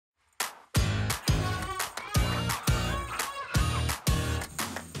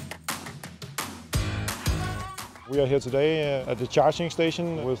We are here today at the charging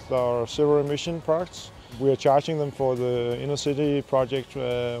station with our zero-emission products. We are charging them for the inner city project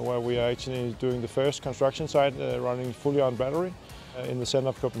where we are actually doing the first construction site running fully on battery in the center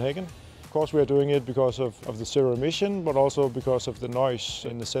of Copenhagen. Of course, we are doing it because of the zero emission, but also because of the noise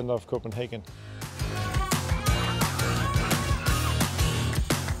in the center of Copenhagen.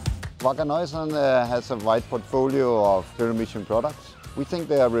 Wacker Neuson has a wide portfolio of zero-emission products. We think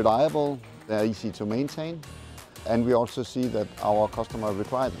they are reliable, they are easy to maintain, and we also see that our customers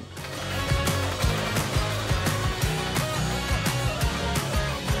require them.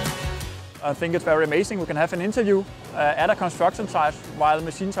 I think it's very amazing. We can have an interview at a construction site while the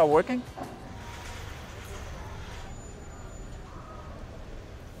machines are working.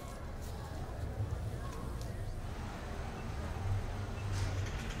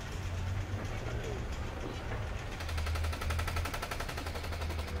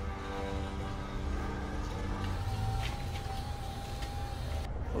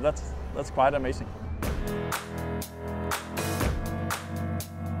 So that's quite amazing.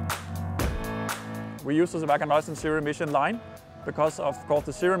 We use the Wacker Neuson zero-emission line because of course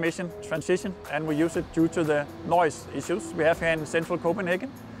the zero-emission transition, and we use it due to the noise issues we have here in central Copenhagen,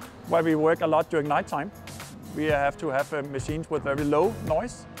 where we work a lot during night time. We have to have machines with very low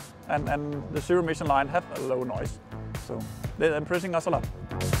noise, and the zero-emission line have a low noise. So they're impressing us a lot.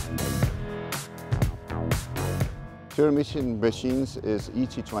 Zero-emission machines is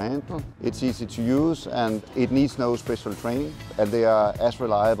easy to handle, it's easy to use, and it needs no special training, and they are as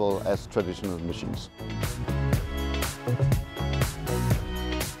reliable as traditional machines.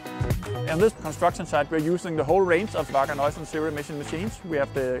 In this construction site, we're using the whole range of Wacker Neuson zero-emission machines. We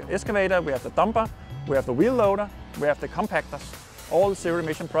have the excavator, we have the dumper, we have the wheel loader, we have the compactors, all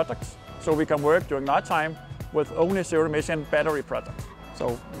zero-emission products. So we can work during night time with only zero-emission battery products.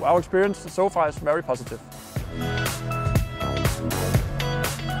 So our experience so far is very positive.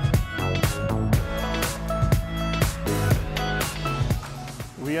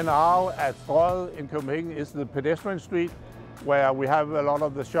 We are now at Strøget in Copenhagen. It's the pedestrian street where we have a lot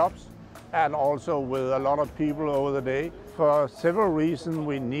of the shops and also with a lot of people over the day. For several reasons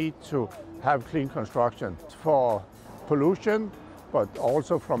we need to have clean construction. For pollution, but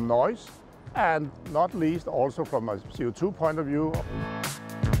also from noise, and not least also from a CO2 point of view.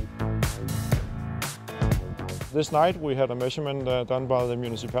 This night we had a measurement done by the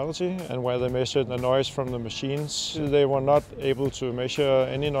municipality, and where they measured the noise from the machines. They were not able to measure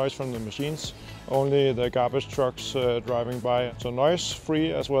any noise from the machines, only the garbage trucks driving by. So noise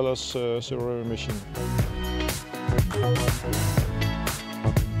free as well as zero emission.